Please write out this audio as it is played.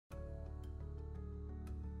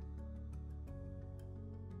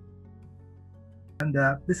And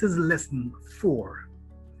this is lesson 4.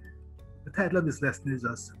 The title of this lesson is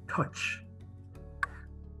just touch.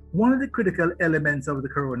 One of the critical elements of the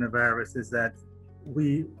coronavirus is that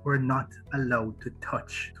we were not allowed to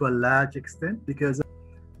touch to a large extent because of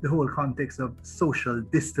the whole context of social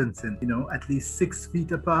distancing, at least 6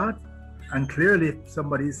 feet apart. And clearly if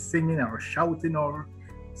somebody's singing or shouting or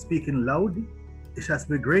speaking loud, it has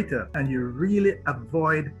to be greater. And you really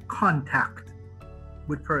avoid contact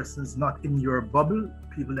with persons not in your bubble,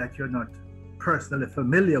 people that you're not personally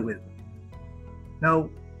familiar with. Now,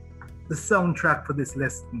 the soundtrack for this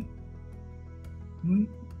lesson,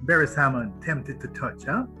 Beres, Hammond, Tempted to Touch,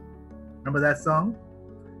 huh? Remember that song?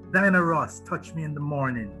 Diana Ross, Touch Me in the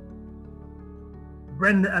Morning.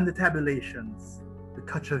 Brenda and the Tabulations, The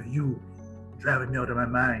Touch of You, Driving Me Out of My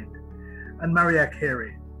Mind. And Mariah,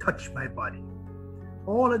 Carey, Touch My Body.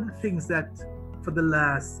 All of the things that for the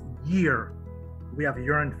last year we have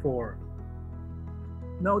yearned for.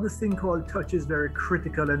 Now this thing called touch is very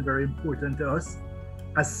critical and very important to us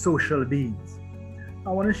as social beings. I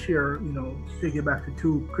want to share, take you back to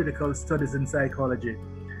 2 critical studies in psychology.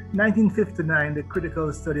 1959, the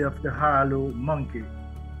critical study of the Harlow monkey.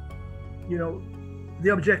 The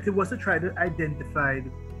objective was to try to identify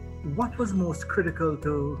what was most critical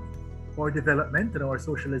to our development and our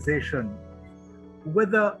socialization.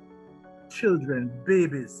 Whether children,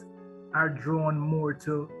 babies, are drawn more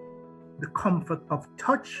to the comfort of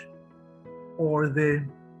touch or the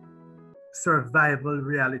survival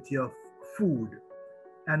reality of food.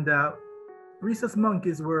 And rhesus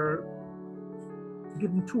monkeys were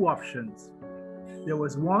given 2 options. There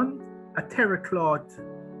was one, a terracloth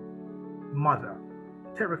mother,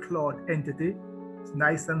 terracloth entity. It's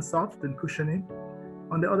nice and soft and cushiony.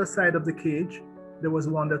 On the other side of the cage, there was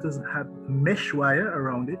one that had mesh wire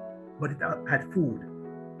around it, but it had food.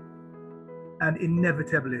 And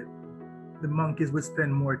inevitably, the monkeys would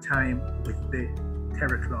spend more time with the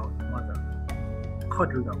terracloth mother,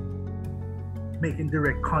 cuddled up, making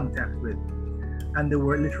direct contact with, and they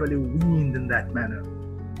were literally weaned in that manner.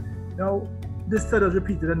 Now, this study was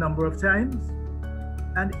repeated a number of times,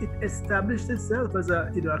 and it established itself as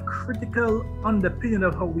a critical underpinning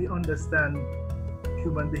of how we understand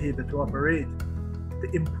human behavior to operate.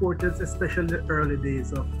 The importance, especially in the early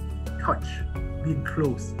days, of touch, being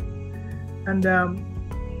close. And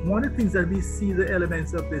one of the things that we see the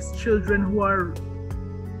elements of this, children who are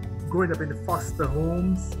growing up in foster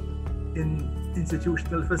homes, in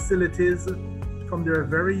institutional facilities from they're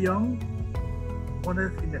very young, one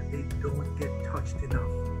of the things that they don't get touched enough.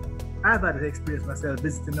 I've had an experience myself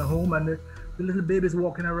visiting a home, and the little baby's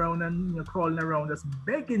walking around and crawling around, just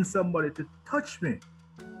begging somebody to touch me,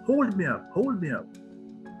 hold me up, hold me up.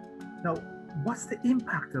 Now, what's the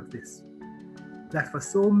impact of this? That for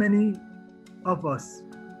so many of us,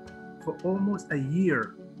 for almost a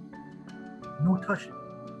year, no touching,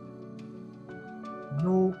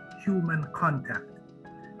 no human contact.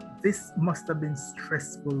 This must have been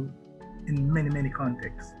stressful in many, many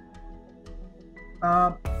contexts.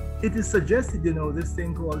 It is suggested, this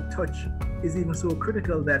thing called touch is even so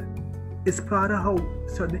critical that it's part of how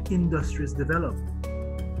certain industries develop.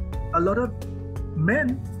 A lot of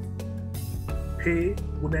men pay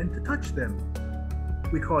women to touch them.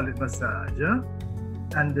 We call it massage, huh?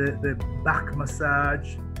 And the back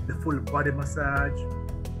massage, the full body massage.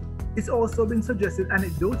 It's also been suggested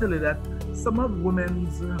anecdotally that some of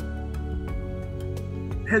women's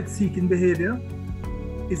health-seeking behavior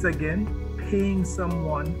is again paying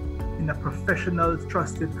someone in a professional,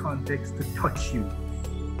 trusted context to touch you.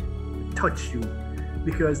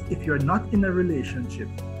 Because if you're not in a relationship,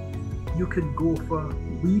 you can go for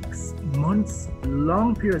weeks, months,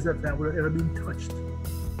 long periods of time without ever being touched.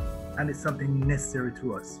 And it's something necessary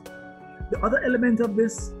to us. The other element of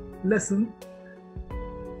this lesson,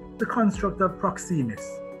 the construct of Proxemics.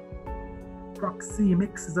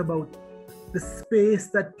 Proxemics is about the space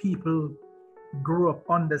that people grow up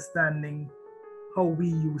understanding how we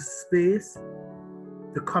use space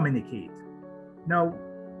to communicate. Now,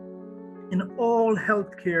 in all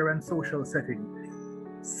healthcare and social settings,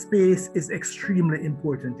 space is extremely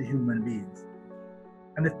important to human beings.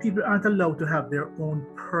 And if people aren't allowed to have their own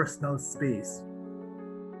personal space,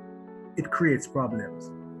 it creates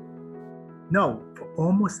problems. Now, for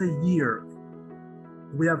almost a year,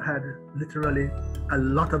 we have had literally a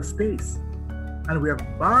lot of space, and we are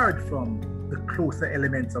barred from the closer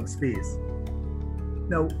elements of space.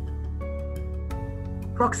 Now,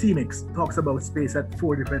 Proxemics talks about space at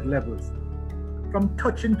 4 different levels. From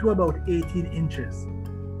touching to about 18 inches,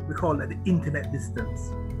 we call that the intimate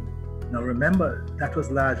distance. Now remember, that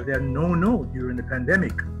was largely a no-no during the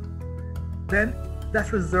pandemic. Then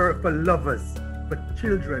that's reserved for lovers, for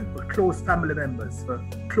children, for close family members, for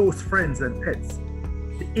close friends and pets.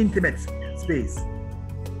 The intimate space,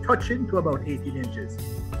 touching to about 18 inches.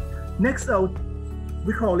 Next out,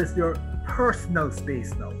 we call this your personal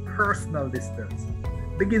space now, personal distance.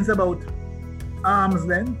 Begins about arm's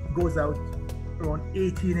length, goes out around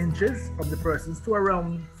 18 inches from the persons to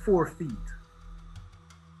around 4 feet.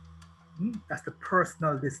 That's the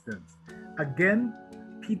personal distance. Again,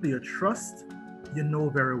 people you trust, you know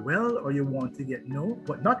very well, or you want to get know,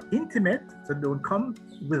 but not intimate, so don't come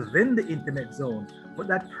within the intimate zone. But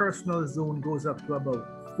that personal zone goes up to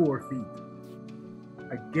about 4 feet.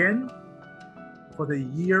 Again, for the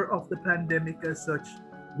year of the pandemic as such,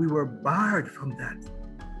 we were barred from that.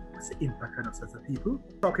 What's the impact on us as a people?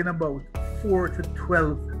 Talking about 4 to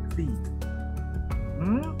 12 feet.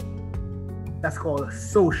 That's called a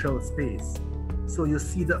social space. So you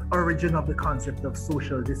see the origin of the concept of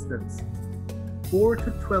social distance. 4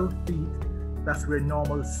 to 12 feet, that's where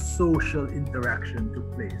normal social interaction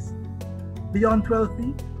took place. Beyond 12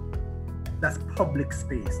 feet, that's public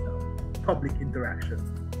space now, public interaction.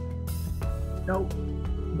 Now,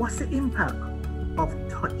 what's the impact of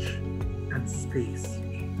touch and space?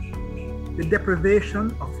 The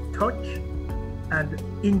deprivation of touch and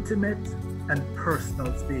intimate and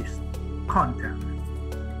personal space contact.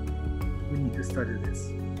 We need to study this.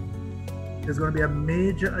 There's going to be a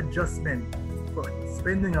major adjustment for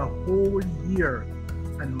spending a whole year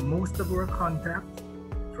and most of our contact,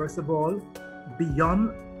 first of all,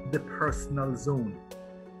 beyond the personal zone.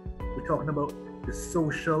 We're talking about the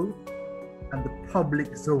social and the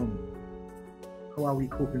public zone. How are we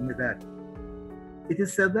coping with that? It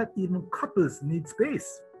is said that even couples need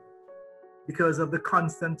space because of the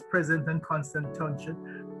constant present and constant tension.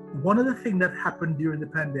 One of the things that happened during the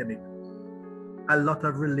pandemic, a lot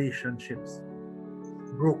of relationships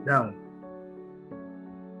broke down.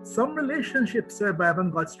 Some relationships survived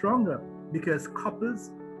and got stronger because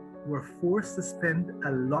couples were forced to spend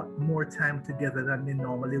a lot more time together than they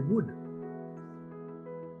normally would.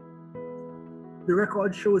 The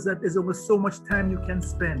record shows that there's almost so much time you can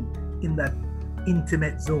spend in that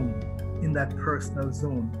intimate zone, in that personal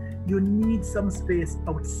zone. You need some space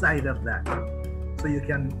outside of that so you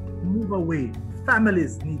can move away.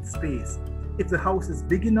 Families need space. If the house is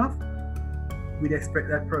big enough, we'd expect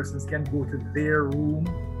that persons can go to their room,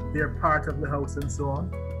 their part of the house and so on.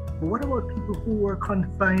 But what about people who are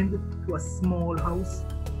confined to a small house,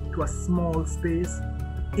 to a small space,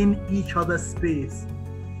 in each other's space,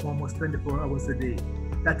 almost 24 hours a day?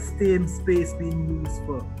 That same space being used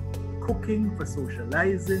for cooking, for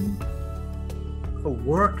socializing, for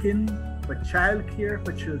working, for childcare,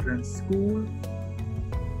 for children's school.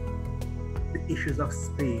 The issues of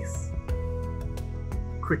space,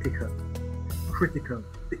 critical.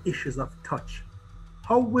 The issues of touch.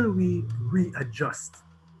 How will we readjust?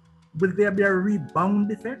 Will there be a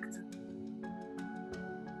rebound effect?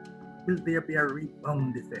 Will there be a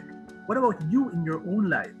rebound effect? What about you in your own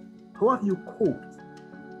life? How have you coped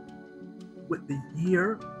with the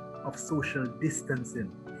year of social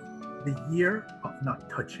distancing, the year of not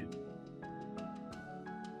touching?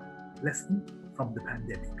 Lesson from the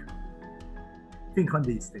pandemic. Think on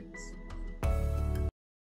these things.